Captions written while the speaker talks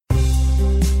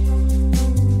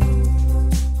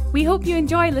We hope you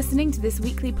enjoy listening to this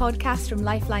weekly podcast from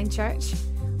Lifeline Church.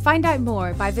 Find out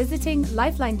more by visiting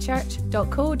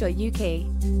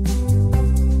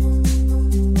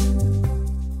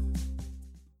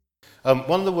lifelinechurch.co.uk.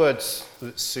 One of the words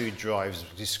that Sue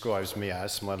describes me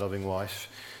as, my loving wife,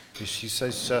 is she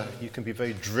says you can be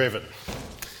very driven.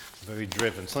 Very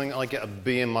driven. Something I get a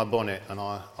bee in my bonnet and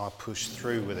I push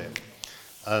through with it.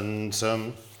 And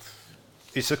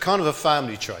it's a kind of a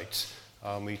family trait.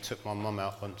 We took my mum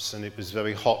out once and it was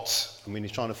very hot. And we were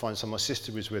trying to find my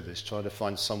sister was with us, trying to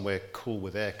find somewhere cool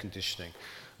with air conditioning.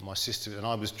 And my sister and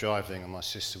I was driving and my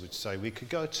sister would say, we could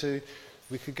go to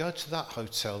that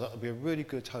hotel. That would be a really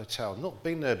good hotel. Not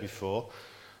been there before.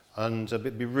 And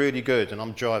it'd be really good. And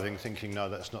I'm driving thinking, no,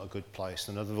 that's not a good place.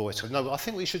 And another voice goes, no, I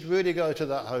think we should really go to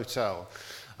that hotel.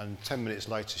 And 10 minutes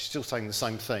later, she's still saying the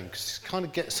same thing. Because she kind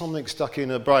of gets something stuck in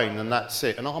her brain and that's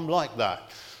it. And I'm like that.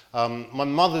 My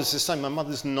mother's the same. My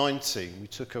mother's 90. We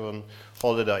took her on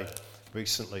holiday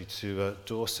recently to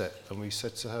Dorset. And we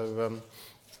said to her,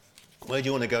 where do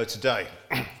you want to go today?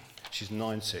 She's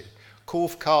 90.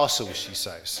 Corfe Castle, she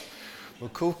says. Well,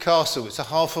 Corfe Castle, it's a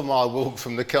half a mile walk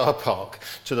from the car park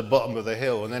to the bottom of the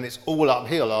hill, and then it's all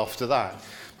uphill after that.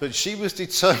 But she was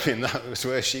determined that was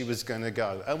where she was going to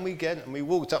go. And we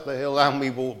walked up the hill and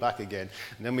we walked back again.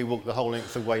 And then we walked the whole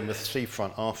length of Weymouth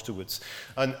seafront afterwards.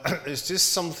 And there's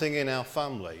just something in our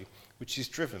family which is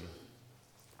driven.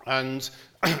 And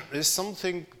there's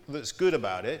something that's good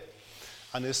about it,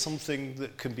 and there's something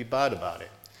that can be bad about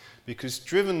it. Because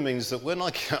driven means that when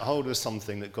I get hold of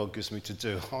something that God gives me to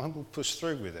do, I will push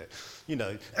through with it. You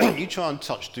know, you try and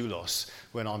touch doulos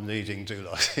when I'm needing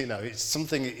doulos. You know, it's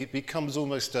something, it becomes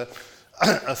almost a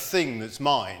thing that's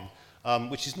mine,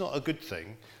 which is not a good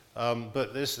thing.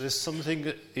 But there's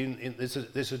something, there's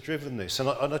a drivenness. And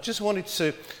I just wanted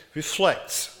to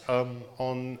reflect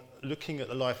on looking at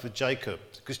the life of Jacob,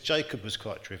 because Jacob was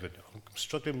quite driven. I'm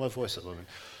struggling with my voice at the moment.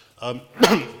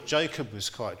 Jacob was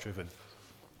quite driven.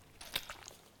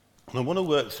 And I want to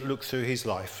look through his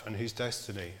life and his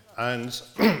destiny and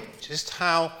just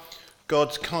how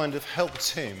God kind of helped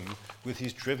him with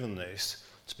his drivenness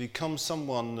to become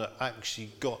someone that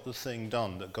actually got the thing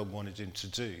done that God wanted him to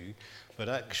do, but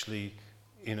actually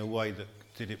in a way that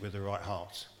did it with the right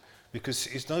heart. Because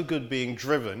it's no good being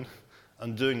driven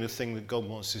and doing the thing that God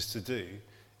wants us to do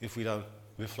if we don't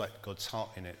reflect God's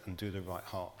heart in it and do the right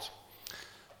heart.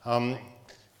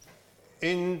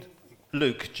 In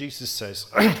Luke, Jesus says,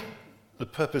 the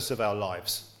purpose of our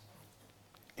lives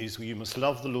is you must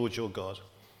love the Lord your God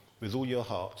with all your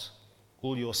heart,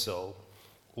 all your soul,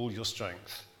 all your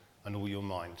strength, and all your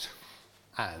mind,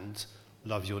 and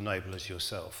love your neighbour as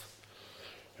yourself.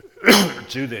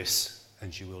 Do this,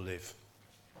 and you will live.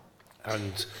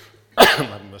 And I'm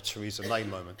having a Theresa May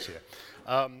moment here.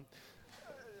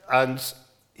 And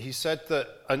he said that,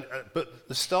 but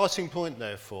the starting point,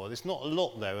 therefore, there's not a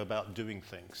lot there about doing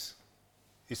things.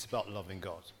 It's about loving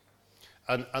God.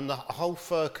 And the whole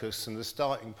focus and the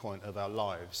starting point of our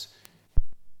lives.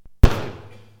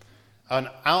 And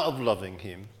out of loving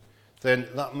him, then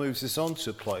that moves us on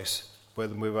to a place where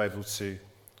we're able to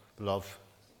love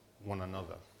one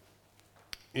another.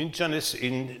 In Genesis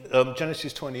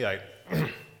 28, we're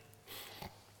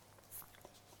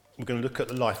going to look at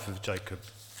the life of Jacob.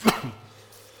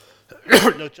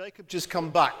 Now, Jacob just come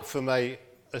back from a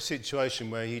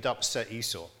situation where he'd upset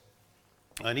Esau.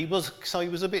 And he was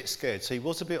a bit scared, so he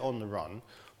was a bit on the run.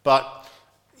 But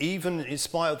even in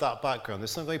spite of that background,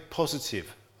 there's something very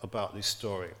positive about this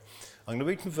story. I'm going to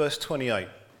read from verse 28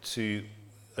 to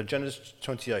Genesis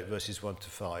 28, verses 1 to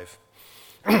 5.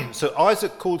 So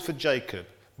Isaac called for Jacob,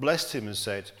 blessed him and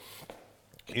said,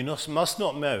 you must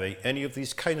not marry any of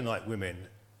these Canaanite women.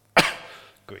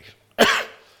 Grief.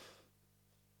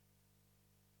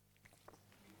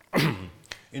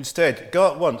 Instead,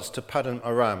 go at once to Paddan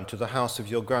Aram, to the house of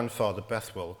your grandfather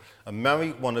Bethuel, and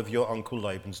marry one of your uncle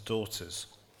Laban's daughters.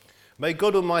 May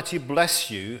God Almighty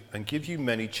bless you and give you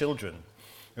many children,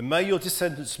 and may your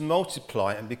descendants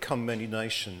multiply and become many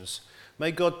nations.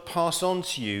 May God pass on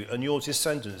to you and your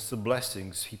descendants the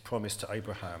blessings he promised to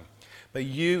Abraham. May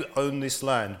you own this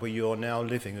land where you are now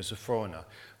living as a foreigner,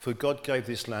 for God gave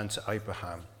this land to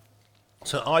Abraham.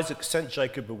 So Isaac sent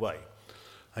Jacob away,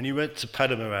 and he went to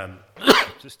Paddan Aram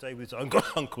to stay with his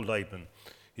uncle Laban,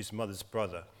 his mother's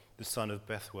brother, the son of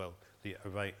Bethuel, the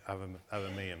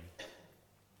Aramean.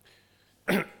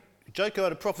 Jacob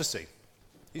had a prophecy.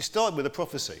 He started with a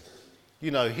prophecy.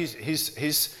 You know,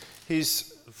 his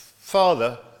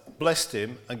father blessed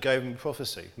him and gave him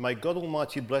prophecy. May God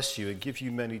Almighty bless you and give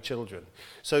you many children.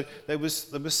 So there was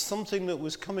something that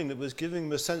was coming that was giving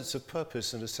him a sense of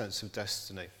purpose and a sense of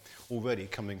destiny already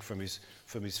coming from his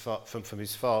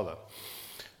father.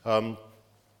 And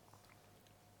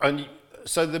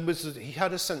so he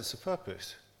had a sense of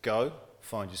purpose. Go,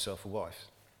 find yourself a wife.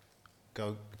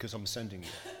 Go, because I'm sending you.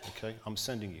 Okay, I'm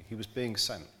sending you. He was being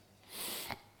sent.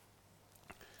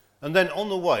 And then on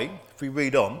the way, if we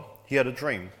read on, he had a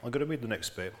dream. I'm going to read the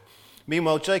next bit.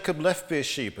 Meanwhile, Jacob left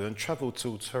Beersheba and travelled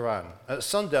towards Haran. At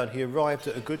sundown, he arrived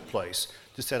at a good place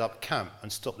to set up camp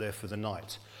and stop there for the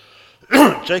night.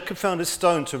 Jacob found a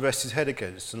stone to rest his head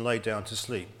against and lay down to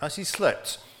sleep. As he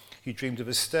slept, he dreamed of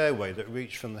a stairway that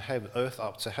reached from the earth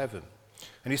up to heaven.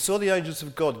 And he saw the angels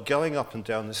of God going up and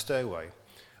down the stairway.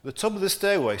 At the top of the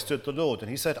stairway stood the Lord, and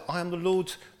he said, I am the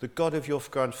Lord, the God of your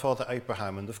grandfather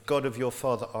Abraham and the God of your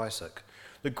father Isaac.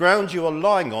 The ground you are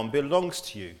lying on belongs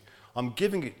to you. I'm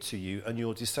giving it to you and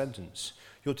your descendants.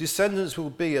 Your descendants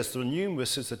will be as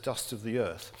numerous as the dust of the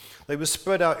earth. They will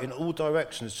spread out in all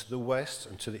directions to the west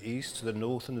and to the east, to the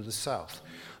north and to the south.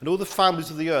 And all the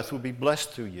families of the earth will be blessed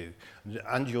through you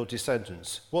and your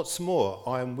descendants. What's more,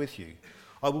 I am with you.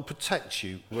 I will protect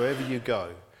you wherever you go.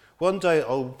 One day I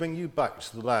will bring you back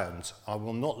to the land. I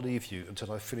will not leave you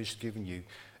until I finish giving you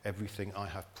everything I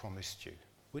have promised you.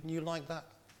 Wouldn't you like that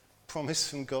promise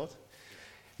from God?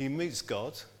 He meets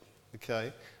God,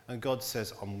 okay, and God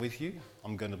says, I'm with you,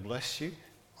 I'm going to bless you,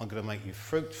 I'm going to make you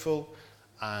fruitful,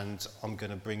 and I'm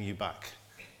going to bring you back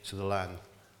to the land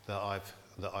so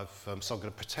I'm going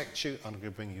to protect you, and I'm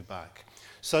going to bring you back.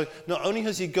 So not only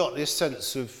has he got this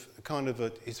sense of kind of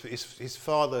his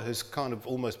father has kind of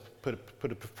almost put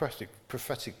a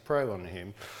prophetic prayer on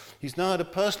him, he's now had a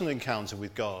personal encounter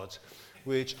with God,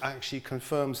 which actually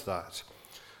confirms that.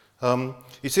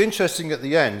 It's interesting at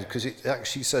the end, because it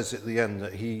actually says at the end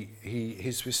that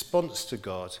his response to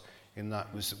God in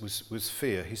that was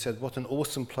fear. He said, what an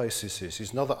awesome place this is.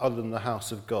 It's nothing other than the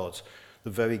house of God,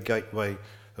 the very gateway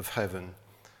of heaven.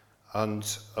 And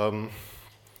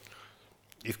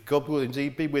if God will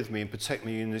indeed be with me and protect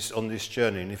me on this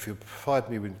journey, and if he'll provide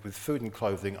me with food and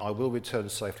clothing, I will return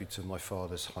safely to my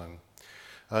father's home.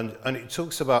 And it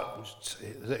talks about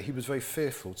that he was very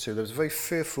fearful too. There was a very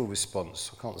fearful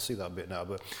response. I can't see that bit now,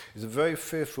 but it was a very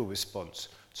fearful response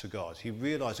to God. He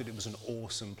realised that it was an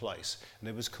awesome place. And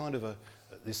there was kind of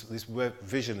this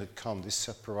vision had come, this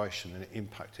separation, and it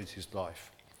impacted his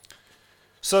life.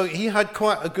 So he had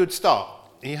quite a good start.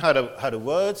 He had a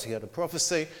word, he had a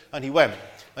prophecy, and he went.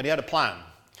 And he had a plan.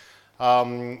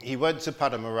 He went to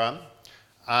Paddan Aram,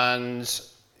 and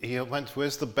he went,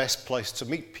 where's the best place to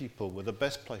meet people? Well, the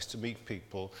best place to meet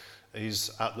people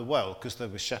is at the well, because there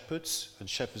were shepherds, and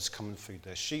shepherds come and feed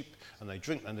their sheep, and they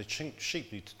drink, and the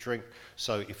sheep need to drink.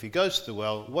 So if he goes to the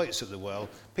well, waits at the well,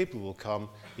 people will come,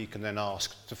 he can then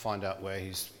ask to find out where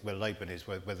Laban is,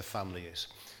 where the family is.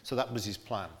 So that was his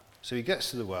plan. So he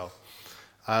gets to the well,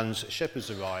 and shepherds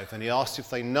arrive, and he asks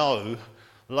if they know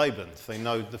Laban, if they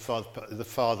know the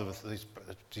father of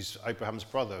his Abraham's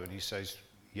brother, and he says,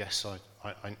 yes, I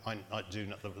do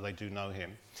know, they do know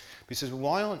him. But he says,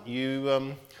 why aren't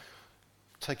you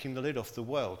taking the lid off the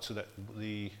well to let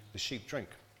the sheep drink?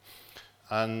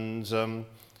 And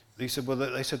he said, well,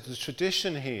 they said, the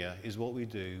tradition here is what we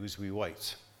do is we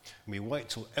wait. And we wait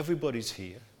till everybody's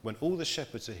here, when all the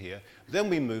shepherds are here, then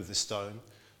we move the stone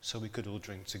so we could all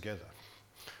drink together.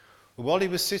 Well, while he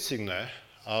was sitting there,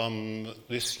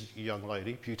 this young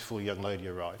lady, beautiful young lady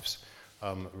arrives,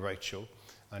 Rachel,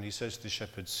 and he says to the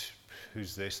shepherds,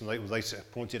 who's this? And they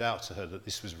pointed out to her that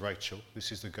this was Rachel.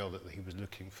 This is the girl that he was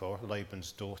looking for,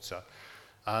 Laban's daughter.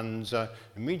 And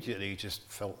immediately he just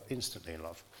fell instantly in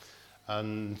love.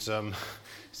 And he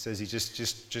says he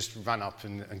just ran up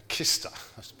and kissed her.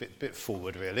 That's a bit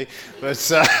forward, really. But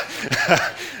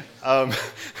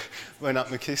went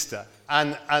up and kissed her.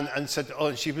 And said,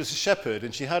 oh, she was a shepherd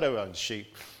and she had her own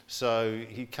sheep. So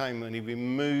he came and he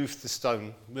removed the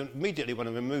stone. Immediately when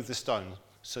he removed the stone,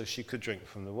 so she could drink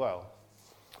from the well.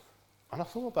 And I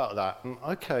thought about that, and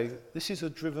okay, this is a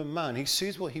driven man. He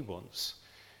sees what he wants.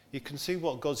 He can see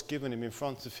what God's given him in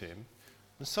front of him,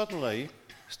 and suddenly,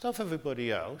 stuff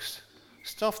everybody else,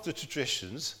 stuff the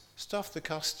traditions, stuff the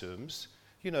customs.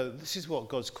 You know, this is what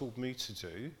God's called me to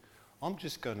do. I'm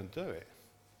just going to do it.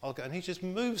 And he just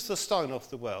moves the stone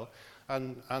off the well,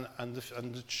 and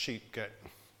the sheep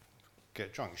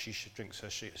get drunk. She drinks her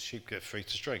sheep get free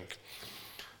to drink.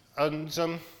 And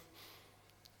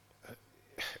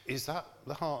is that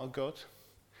the heart of God?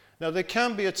 Now, there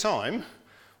can be a time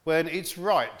when it's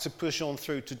right to push on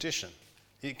through tradition.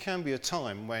 It can be a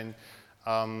time when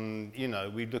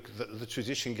We look at the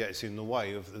tradition gets in the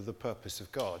way of the purpose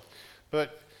of God.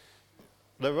 But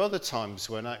there are other times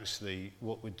when actually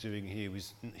what we're doing here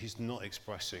is he's not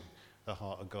expressing the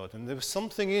heart of God. And there was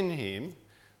something in him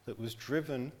that was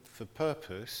driven for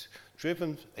purpose,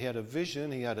 he had a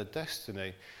vision, he had a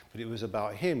destiny, but it was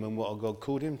about him and what God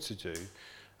called him to do.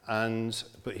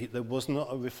 But there was not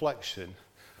a reflection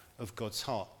of God's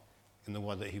heart in the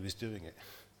way that he was doing it.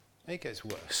 It gets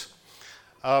worse.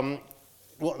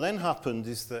 What then happened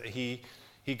is that he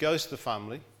goes to the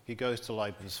family, he goes to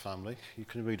Laban's family. You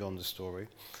can read on the story.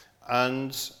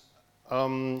 And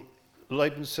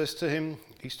Laban says to him,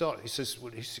 he says,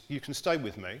 well, you can stay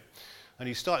with me. And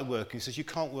he started working. He says, you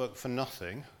can't work for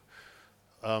nothing.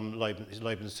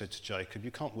 Laban said to Jacob,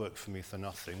 you can't work for me for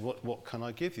nothing. What can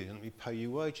I give you? Let me pay you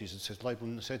wages. And says,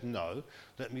 Laban said, no,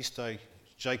 let me stay.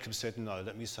 Jacob said, no,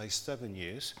 let me stay 7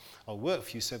 years. I'll work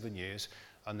for you 7 years,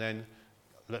 and then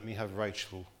let me have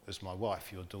Rachel as my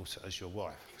wife, your daughter as your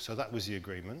wife. So that was the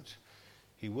agreement.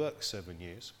 He worked 7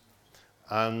 years.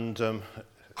 And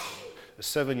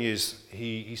 7 years,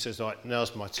 he says, all right,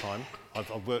 now's my time.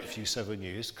 I've worked for you 7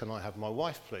 years. Can I have my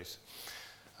wife, please?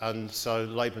 And so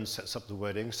Laban sets up the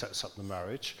wedding, sets up the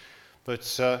marriage.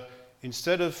 But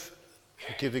instead of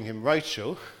giving him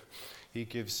Rachel, he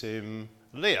gives him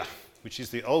Leah, which is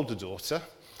the older daughter.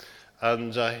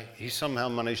 And he somehow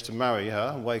managed to marry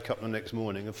her and wake up the next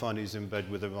morning and find he's in bed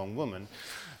with the wrong woman.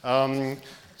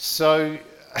 So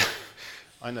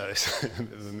I know it's a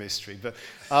bit of a mystery, but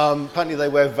apparently they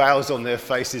wear vows on their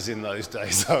faces in those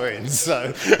days, Owen.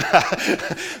 So,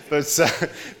 but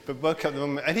woke up the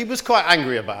woman, and he was quite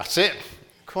angry about it,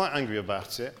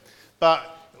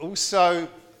 but also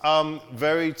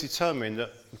very determined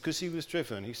that because he was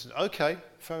driven, he said, okay,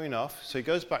 fair enough. So he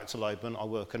goes back to Laban, I'll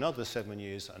work another 7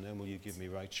 years, and then will you give me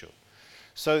Rachel?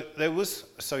 So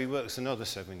he works another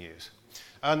 7 years.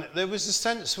 And there was a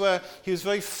sense where he was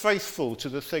very faithful to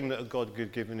the thing that God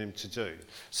had given him to do.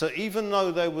 So even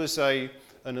though there was an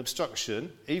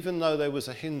obstruction, even though there was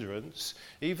a hindrance,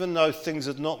 even though things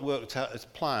had not worked out as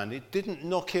planned, it didn't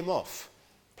knock him off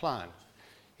plan.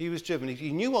 He was driven.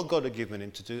 He knew what God had given him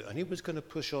to do, and he was going to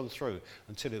push on through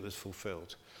until it was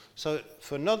fulfilled. So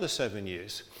for another 7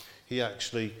 years, he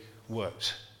actually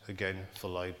worked again for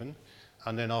Laban.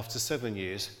 And then after 7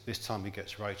 years, this time he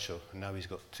gets Rachel, and now he's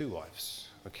got 2 wives.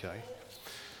 Okay.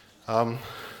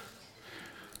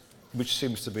 Which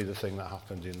seems to be the thing that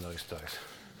happened in those days.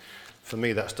 For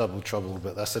me, that's double trouble,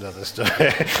 but that's another story.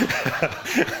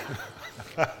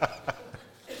 But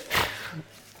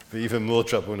even more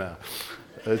trouble now.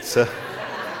 It's, do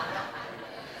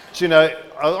you know,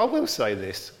 I will say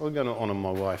this. I'm going to honour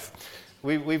my wife.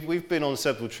 We've been on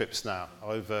several trips now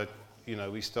over.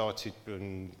 We started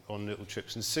on little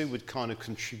trips, and Sue would kind of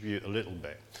contribute a little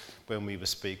bit when we were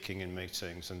speaking in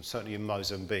meetings, and certainly in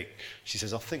Mozambique. She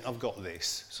says, I think I've got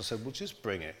this. So I said, well, just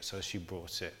bring it. So she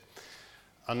brought it.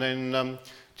 And then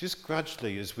just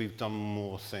gradually, as we've done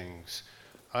more things,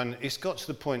 and it's got to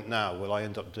the point now where I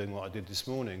end up doing what I did this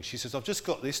morning. She says, I've just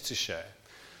got this to share.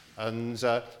 And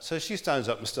so she stands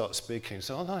up and starts speaking.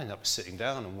 So I end up sitting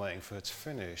down and waiting for her to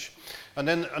finish. And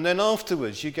then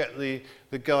afterwards, you get the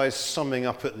guys summing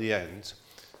up at the end.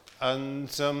 And,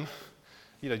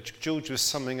 George was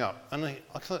summing up. And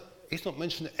I thought, he's not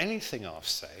mentioned anything I've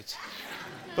said.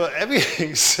 But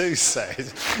everything Sue said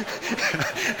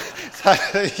has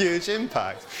had a huge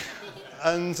impact.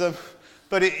 And,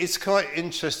 but it's quite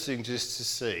interesting just to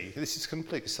see. This is a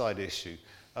complete side issue.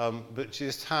 But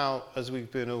just how, as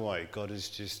we've been away, God has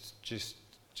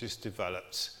just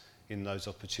developed in those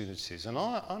opportunities. And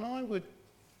I would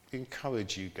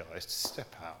encourage you guys to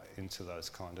step out into those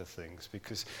kind of things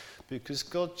because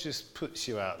God just puts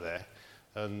you out there,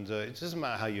 and it doesn't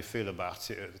matter how you feel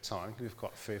about it at the time. We were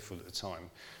quite fearful at the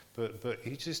time, but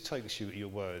He just takes you at your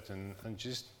word, and you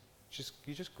just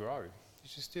grow, you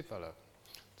just develop.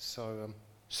 So.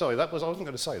 Sorry, I wasn't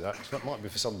going to say that. That might be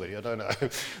for somebody, I don't know.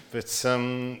 But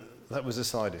that was a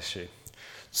side issue.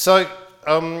 So,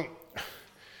 let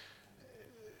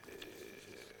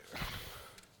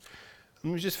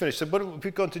me just finish. So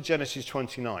we've gone to Genesis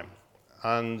 29,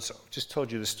 and I've just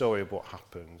told you the story of what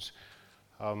happened.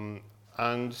 But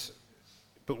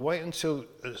wait until,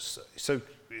 at the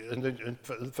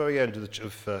very end of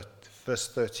verse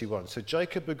 31. So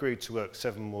Jacob agreed to work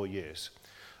 7 more years.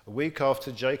 A week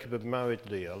after Jacob had married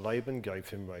Leah, Laban gave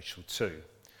him Rachel too.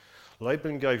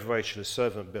 Laban gave Rachel a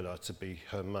servant Bilhah to be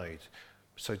her maid.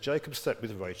 So Jacob slept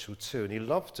with Rachel too, and he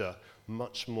loved her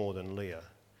much more than Leah.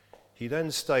 He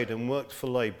then stayed and worked for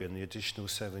Laban the additional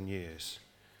 7 years.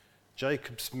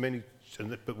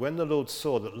 But when the Lord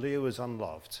saw that Leah was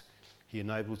unloved, He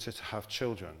enabled her to have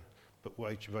children. but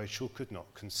Rachel could not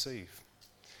conceive.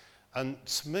 And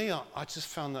to me, I just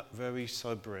found that very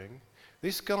sobering.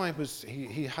 This guy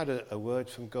he had a word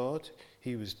from God.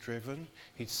 He was driven.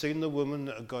 He'd seen the woman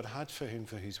that God had for him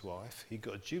for his wife. He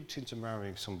got duped into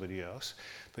marrying somebody else,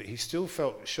 but he still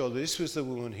felt sure this was the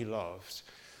woman he loved.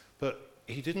 But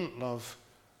he didn't love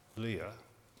Leah,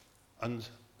 and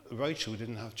Rachel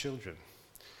didn't have children.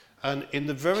 And in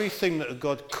the very thing that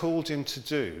God called him to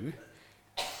do,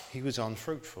 he was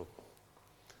unfruitful.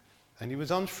 And he was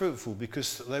unfruitful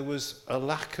because there was a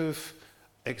lack of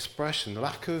expression,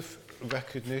 lack of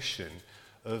recognition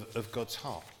of God's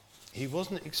heart. He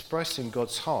wasn't expressing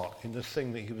God's heart in the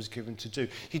thing that he was given to do.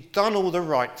 He'd done all the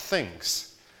right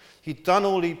things. He'd done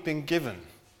all he'd been given.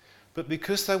 But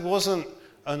because there wasn't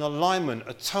an alignment,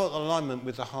 a total alignment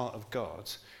with the heart of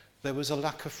God, there was a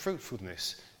lack of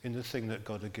fruitfulness in the thing that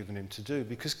God had given him to do.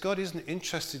 Because God isn't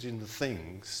interested in the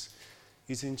things.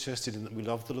 He's interested in that we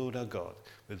love the Lord our God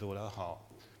with all our heart,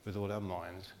 with all our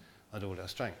mind, and all our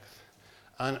strength.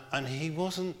 And he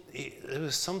wasn't, there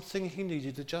was something he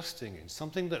needed adjusting in,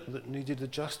 something that needed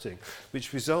adjusting,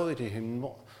 which resulted in him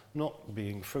not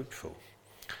being fruitful.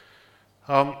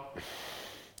 Proverbs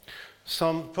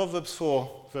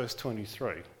 4, verse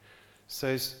 23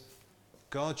 says,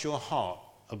 guard your heart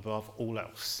above all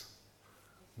else,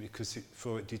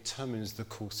 for it determines the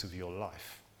course of your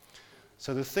life.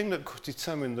 So the thing that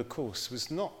determined the course was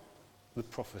not the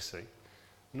prophecy,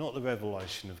 not the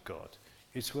revelation of God.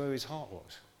 It's where his heart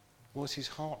was. Was his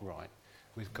heart right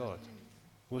with God?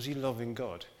 Was he loving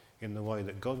God in the way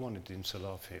that God wanted him to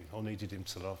love him or needed him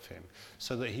to love him,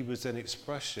 so that he was then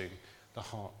expressing the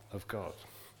heart of God?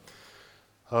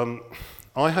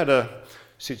 I had a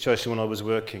situation when I was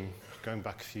working, going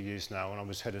back a few years now, when I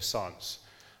was head of science.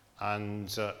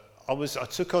 And I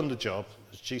took on the job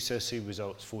as GCSE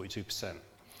results 42%.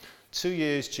 2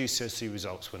 years, GCSE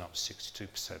results went up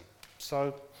 62%. So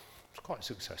it was quite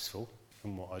successful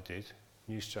in what I did.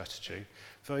 New strategy,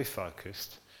 very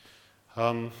focused.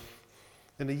 Then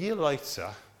a year later,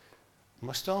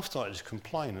 my staff started to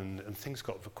complain and things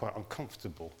got quite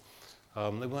uncomfortable.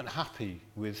 They weren't happy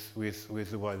with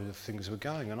the way that things were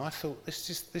going. And I thought,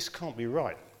 this can't be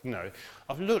right. You know,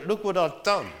 look what I've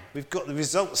done. We've got the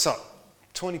results up,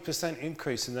 20%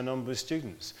 increase in the number of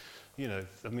students. You know,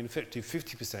 I mean, effectively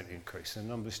 50% increase in the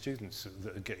number of students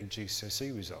that are getting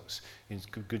GCSE results,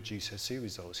 good GCSE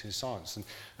results in science.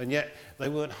 And yet they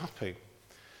weren't happy.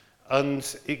 And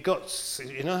it got,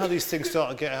 you know how these things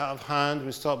start to get out of hand, and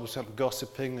we start with some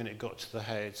gossiping, and it got to the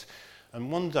head.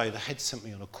 And one day the head sent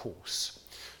me on a course.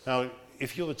 Now,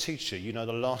 if you're a teacher, you know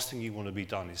the last thing you want to be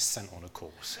done is sent on a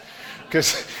course.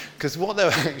 Because what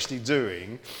they're actually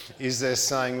doing is they're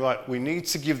saying, right, we need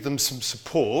to give them some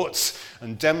support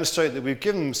and demonstrate that we've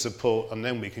given them support, and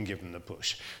then we can give them the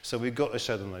push. So we've got to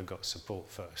show them they've got support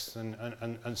first. And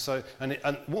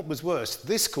what was worse,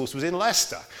 this course was in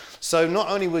Leicester. So not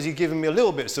only was he giving me a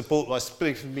little bit of support by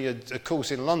giving me a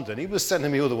course in London, he was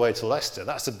sending me all the way to Leicester.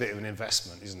 That's a bit of an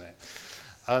investment, isn't it?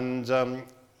 And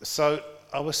so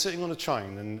I was sitting on a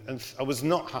train and I was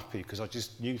not happy because I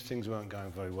just knew things weren't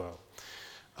going very well.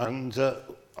 And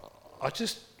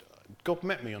God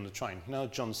met me on the train. Now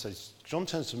John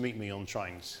tends to meet me on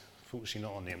trains, fortunately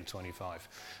not on the M25.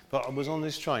 But I was on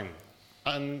this train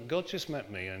and God just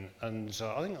met me and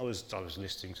I think I was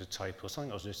listening to tape or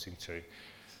something I was listening to.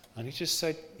 And he just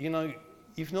said, you know,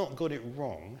 you've not got it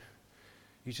wrong,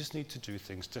 you just need to do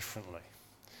things differently.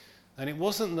 And it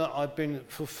wasn't that I've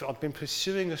been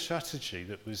pursuing a strategy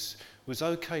that was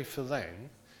okay for then,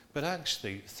 but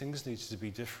actually things needed to be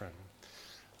different.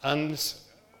 And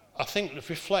I think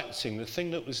reflecting, the thing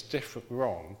that was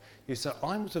wrong is that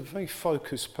I was a very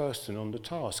focused person on the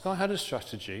task. I had a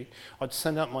strategy. I'd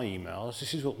send out my emails.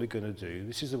 This is what we're going to do.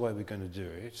 This is the way we're going to do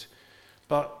it.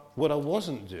 But what I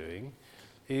wasn't doing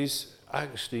is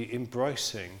actually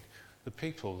embracing the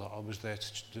people that I was there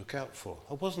to look out for.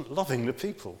 I wasn't loving the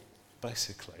people,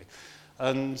 basically.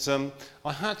 And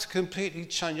I had to completely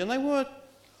change. And they were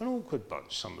an awkward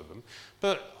bunch, some of them.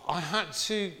 But I had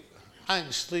to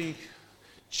actually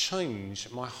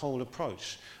change my whole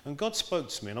approach. And God spoke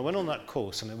to me, and I went on that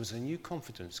course, and there was a new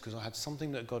confidence because I had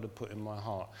something that God had put in my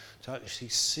heart to actually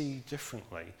see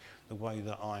differently the way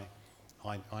that I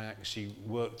actually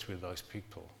worked with those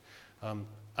people.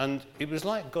 And it was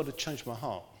like God had changed my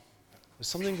heart.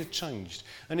 Something had changed.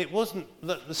 And it wasn't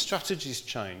that the strategies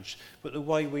changed, but the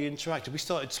way we interacted. We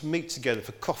started to meet together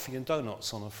for coffee and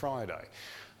donuts on a Friday.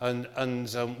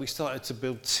 And we started to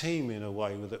build team in a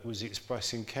way that was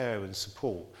expressing care and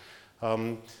support.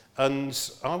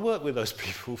 And I worked with those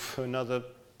people for another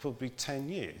probably 10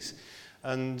 years.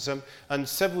 And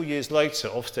several years later,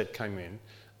 Ofsted came in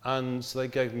And they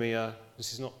gave me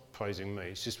this is not praising me,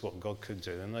 it's just what God could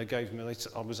do. And they gave me,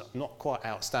 I was not quite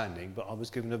outstanding, but I was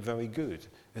given a very good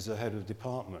as the head of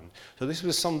department. So this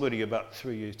was somebody about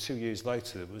 2 years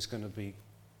later that was going to be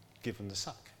given the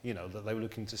sack, that they were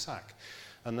looking to sack.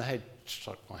 And the head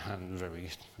struck my hand very,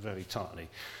 very tightly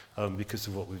because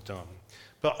of what we've done.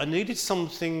 But I needed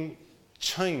something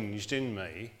changed in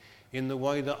me in the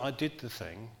way that I did the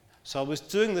thing. So I was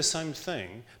doing the same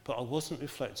thing, but I wasn't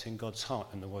reflecting God's heart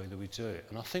in the way that we do it.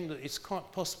 And I think that it's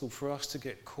quite possible for us to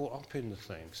get caught up in the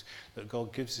things that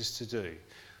God gives us to do,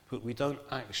 but we don't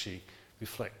actually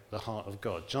reflect the heart of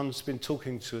God. John's been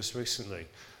talking to us recently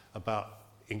about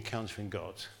encountering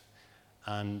God,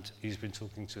 and he's been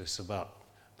talking to us about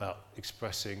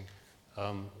expressing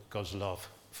God's love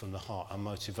from the heart, and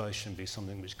motivation be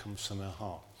something which comes from our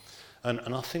heart.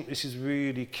 And I think this is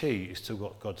really key as to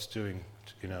what God's doing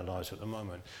in our lives at the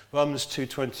moment. Romans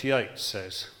 2:28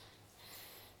 says,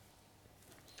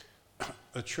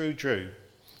 "A true Jew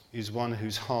is one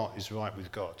whose heart is right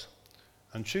with God.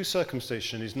 And true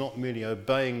circumcision is not merely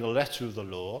obeying the letter of the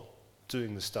law,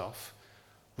 doing the stuff.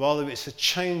 Rather, it's a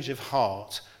change of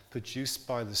heart produced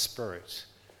by the Spirit.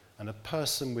 And a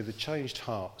person with a changed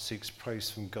heart seeks praise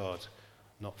from God,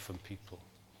 not from people."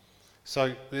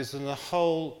 So there's a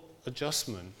whole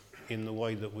adjustment in the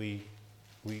way that we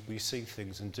see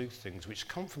things and do things, which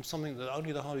come from something that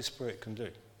only the Holy Spirit can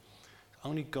do.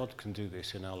 Only God can do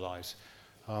this in our lives.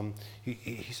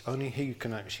 Only He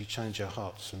can actually change our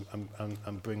hearts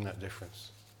and bring that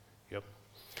difference. Yep.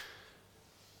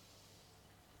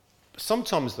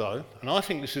 Sometimes though, and I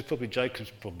think this is probably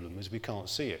Jacob's problem, is we can't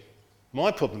see it.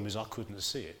 My problem is I couldn't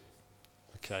see it.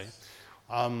 Okay?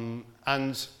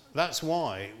 And that's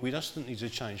why we just don't need to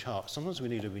change hearts. Sometimes we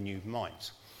need a renewed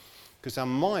mind. Because our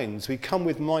minds, we come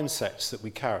with mindsets that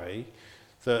we carry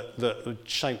that are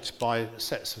shaped by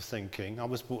sets of thinking. I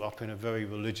was brought up in a very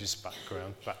religious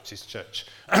background, Baptist church,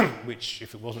 which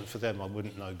if it wasn't for them I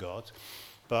wouldn't know God.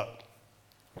 But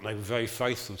they were very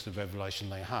faithful to the revelation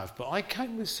they have. But I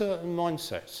came with certain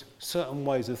mindsets, certain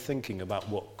ways of thinking about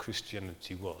what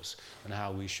Christianity was and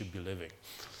how we should be living.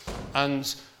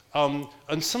 And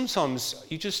sometimes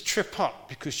you just trip up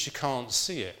because you can't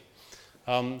see it.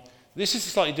 This is a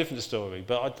slightly different story,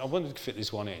 but I wanted to fit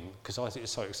this one in because I think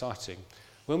it's so exciting.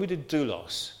 When we did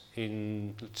Doulos,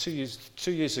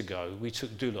 2 years ago, we took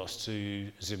Doulos to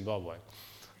Zimbabwe.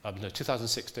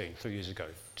 2016, 3 years ago,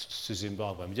 to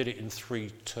Zimbabwe. We did it in 3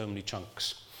 termly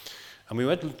chunks. And we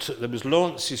went to, there was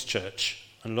Lawrence's church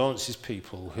and Lawrence's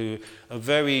people who are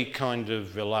very kind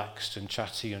of relaxed and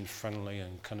chatty and friendly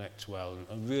and connect well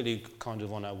and really kind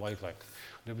of on our wavelength.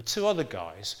 There were 2 other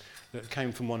guys that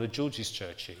came from one of George's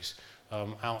churches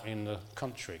out in the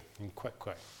country, in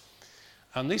Kwekwe.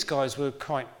 And these guys were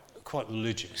quite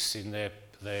religious in their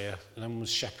one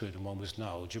was Shepherd and one was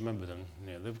Noel. Do you remember them?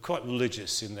 Yeah, they were quite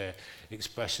religious in their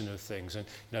expression of things, and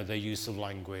their use of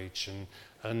language,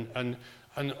 and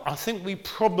I think we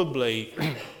probably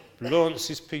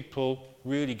Lawrence's people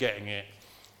really getting it.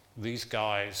 These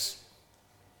guys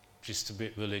just a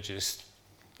bit religious,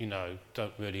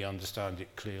 don't really understand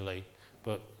it clearly,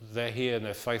 but they're here and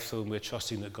they're faithful, and we're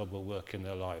trusting that God will work in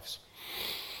their lives.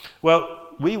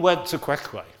 Well, we went to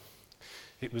Kwekwe.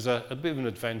 It was a bit of an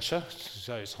adventure,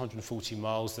 so it's 140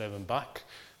 miles there and back.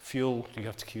 Fuel, you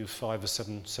have to queue 5 to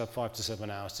 7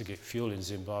 hours to get fuel in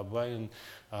Zimbabwe,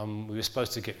 and we were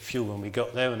supposed to get fuel when we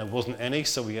got there, and there wasn't any,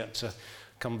 so we had to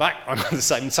come back on the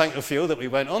same tank of fuel that we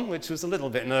went on, which was a little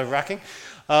bit nerve-wracking.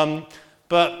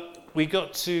 But we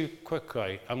got to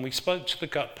Kwekwe, and we spoke to the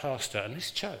gut pastor, and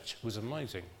this church was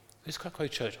amazing. This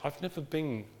Kwekwe church, I've never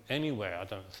been anywhere, I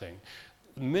don't think.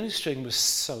 Ministering was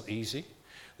so easy.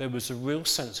 There was a real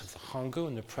sense of the hunger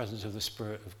and the presence of the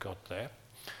Spirit of God there.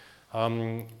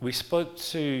 We spoke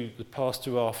to the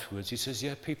pastor afterwards. He says,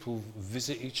 yeah, people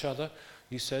visit each other.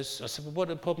 I said, well, what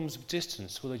are the problems of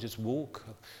distance? Well, they just walk.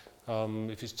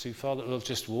 If it's too far, they'll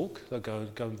just walk. They'll go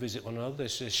and visit one another.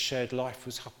 This shared life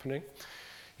was happening.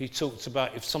 He talked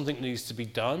about if something needs to be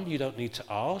done, you don't need to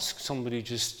ask. Somebody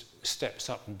just steps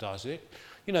up and does it.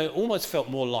 It almost felt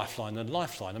more Lifeline than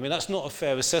Lifeline. I mean, that's not a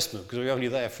fair assessment because we were only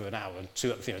there for an hour, about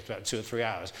 2 or 3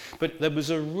 hours. But there was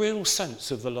a real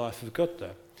sense of the life of God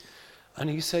there. And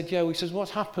he said, what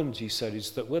happened, he said,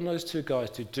 is that when those 2 guys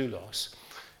did Doulos,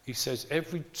 he says,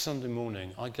 every Sunday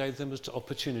morning I gave them the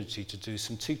opportunity to do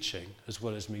some teaching as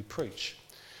well as me preach.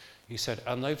 He said,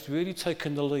 and they've really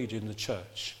taken the lead in the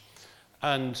church.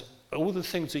 And all the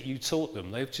things that you taught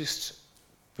them, they've just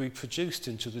reproduced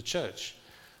into the church.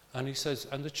 And he says,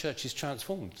 and the church is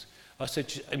transformed. I said,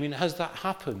 has that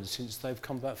happened since they've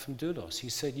come back from Doulos? He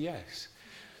said, yes.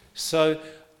 So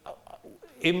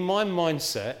in my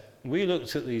mindset, we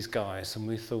looked at these guys and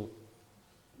we thought,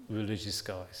 religious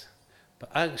guys. But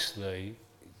actually,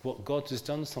 what God has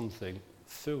done something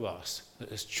through us that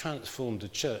has transformed a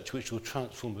church, which will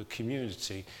transform a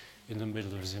community in the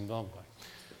middle of Zimbabwe.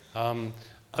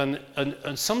 And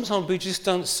sometimes we just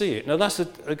don't see it. Now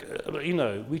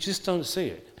we just don't see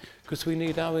it because we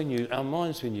need our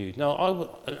minds renewed. Now,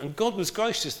 and God was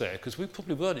gracious there because we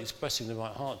probably weren't expressing the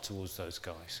right heart towards those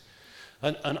guys.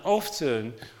 And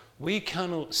often we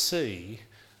cannot see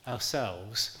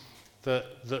ourselves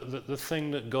the thing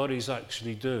that God is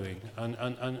actually doing,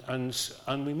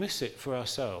 and we miss it for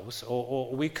ourselves,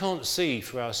 or we can't see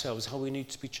for ourselves how we need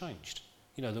to be changed.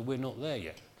 That we're not there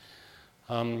yet.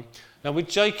 Now with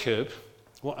Jacob,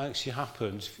 what actually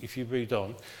happened, if you read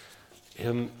on,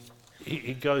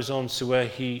 he goes on to where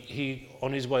he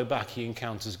on his way back he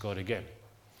encounters God again.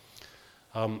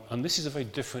 And this is a very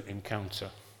different encounter.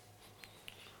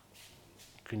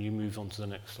 Can you move on to the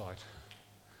next slide?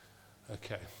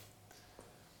 Okay.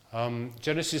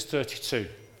 Genesis 32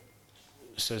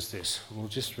 says this. We'll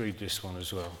just read this one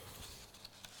as well.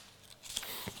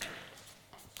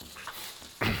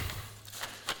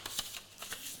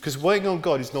 Because waiting on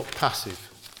God is not passive.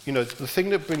 The thing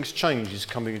that brings change is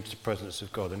coming into the presence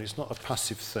of God, and it's not a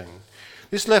passive thing.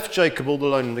 This left Jacob all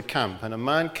alone in the camp, and a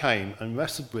man came and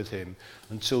wrestled with him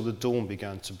until the dawn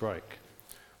began to break.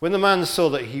 When the man saw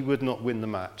that he would not win the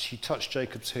match, he touched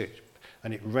Jacob's hip,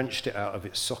 and it wrenched it out of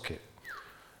its socket.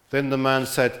 Then the man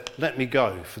said, "Let me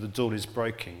go, for the dawn is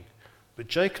breaking." But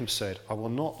Jacob said, "I will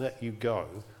not let you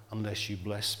go unless you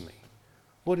bless me.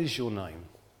 What is your name?"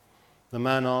 The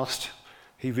man asked.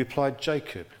 He replied,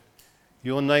 "Jacob."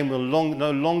 "Your name will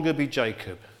no longer be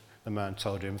Jacob," the man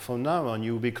told him. "From now on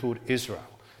you will be called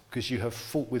Israel, because you have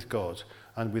fought with God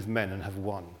and with men and have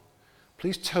won."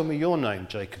 "Please tell me your name,"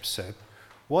 Jacob said.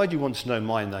 "Why do you want to know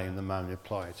my name?" the man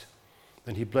replied.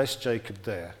 Then he blessed Jacob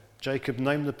there. Jacob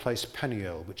named the place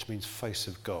Peniel, which means face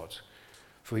of God.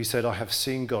 For he said, "I have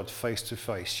seen God face to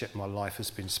face, yet my life has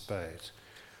been spared."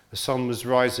 The sun was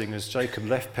rising as Jacob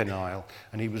left Peniel,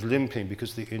 and he was limping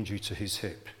because of the injury to his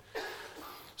hip.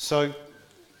 So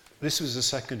this was the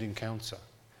second encounter.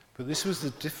 But this was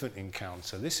a different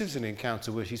encounter. This was an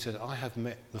encounter where he said, "I have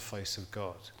met the face of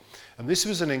God." And this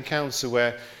was an encounter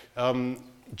where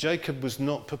Jacob was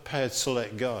not prepared to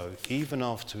let go, even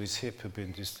after his hip had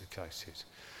been dislocated.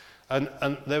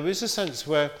 And there is a sense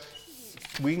where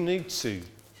we need to,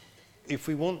 if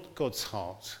we want God's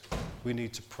heart, we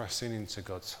need to press into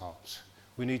God's heart.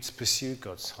 We need to pursue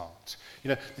God's heart.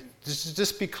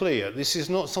 Just be clear, this is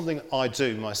not something I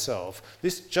do myself.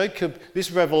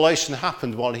 This revelation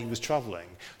happened while he was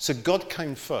travelling. So God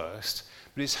came first,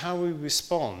 but it's how we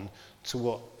respond to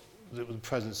what the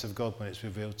presence of God when it's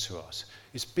revealed to us.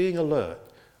 It's being alert,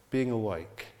 being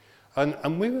awake.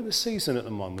 And we're in the season at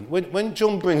the moment. When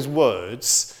John brings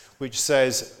words which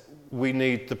says we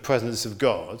need the presence of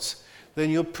God, then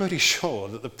you're pretty sure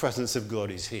that the presence of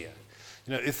God is here.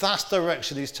 If that's the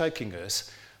direction he's taking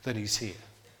us, then he's here.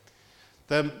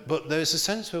 But there's a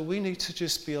sense where we need to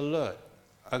just be alert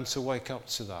and to wake up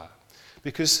to that.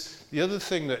 Because the other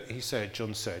thing that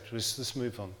John said, was, let's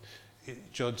move on.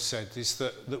 John said is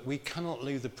that we cannot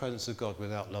leave the presence of God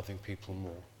without loving people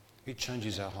more. It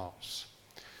changes our hearts.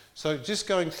 So just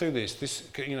going through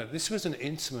this was an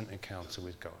intimate encounter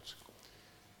with God.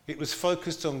 It was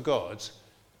focused on God,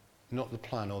 not the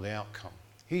plan or the outcome.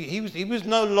 He was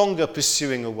no longer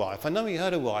pursuing a wife. I know he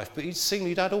had a wife, but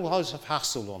he'd had all kinds of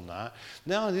hassle on that.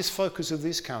 Now this focus of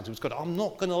this encounter was God. I'm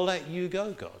not going to let you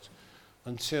go, God,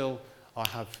 until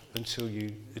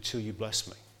you bless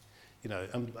me.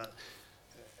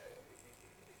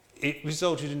 It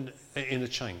resulted in a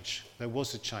change. There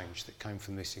was a change that came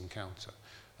from this encounter.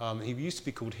 He used to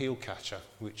be called Heel Catcher,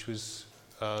 which was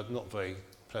not a very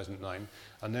pleasant name.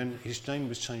 And then his name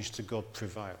was changed to God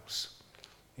Prevails.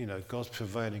 God's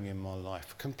prevailing in my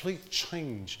life. A complete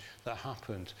change that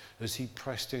happened as he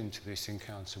pressed into this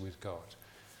encounter with God.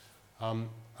 And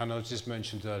I just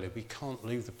mentioned earlier, we can't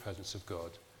leave the presence of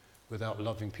God without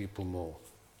loving people more,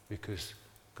 because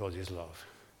God is love.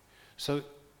 So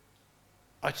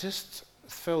I just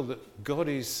feel that God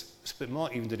is,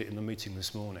 Mark even did it in the meeting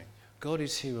this morning, God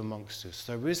is here amongst us.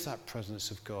 There is that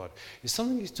presence of God. It's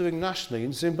something he's doing nationally.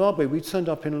 In Zimbabwe, we turned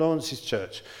up in Lawrence's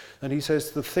church, and he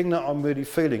says, the thing that I'm really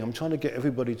feeling, I'm trying to get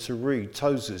everybody to read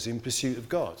Tozer's In Pursuit of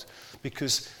God,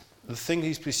 because the thing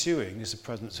he's pursuing is the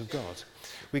presence of God.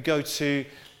 We go to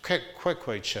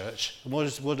Kwekwe Church, and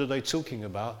what are they talking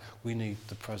about? We need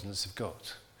the presence of God.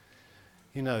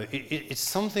 It's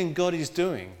something God is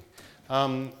doing,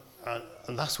 and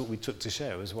that's what we took to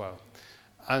share as well.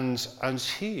 And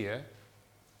here,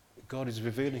 God is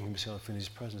revealing himself in his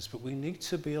presence, but we need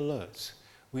to be alert.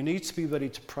 We need to be ready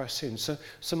to press in. So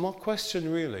my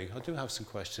question really, I do have some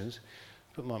questions,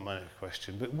 but my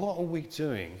question, but what are we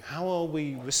doing? How are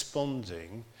we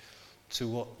responding to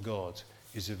what God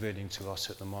is revealing to us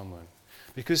at the moment?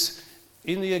 Because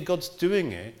in the end, God's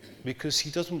doing it because he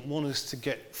doesn't want us to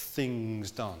get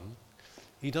things done.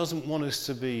 He doesn't want us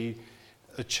to be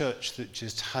a church that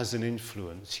just has an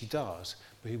influence. He does,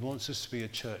 but he wants us to be a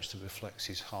church that reflects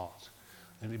his heart.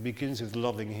 And it begins with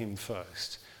loving him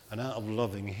first. And out of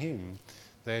loving him,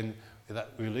 then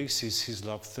that releases his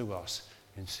love through us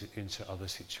into other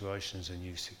situations and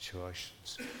new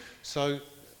situations. So,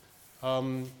 I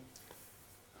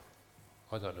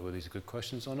don't know whether these are good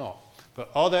questions or not,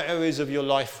 but are there areas of your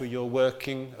life where you're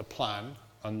working a plan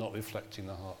and not reflecting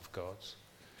the heart of God?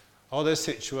 Are there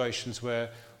situations where,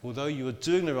 although you are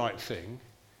doing the right thing,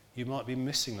 you might be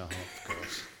missing the heart of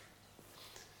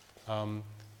God?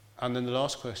 And then the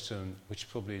last question, which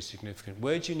probably is significant,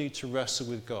 where do you need to wrestle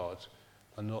with God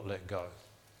and not let go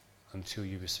until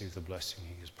you receive the blessing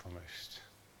he has promised?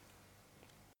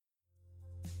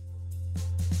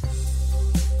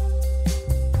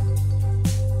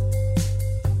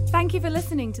 Thank you for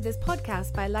listening to this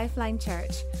podcast by Lifeline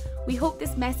Church. We hope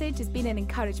this message has been an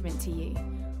encouragement to you.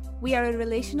 We are a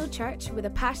relational church with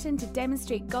a passion to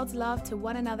demonstrate God's love to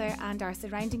one another and our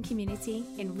surrounding community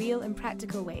in real and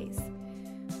practical ways.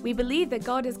 We believe that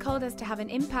God has called us to have an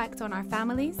impact on our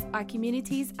families, our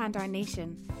communities, and our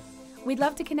nation. We'd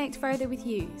love to connect further with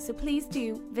you, so please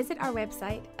do visit our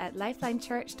website at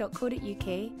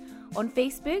lifelinechurch.co.uk, on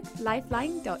Facebook,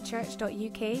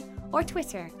 lifeline.church.uk, or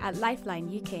Twitter at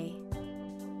LifelineUK.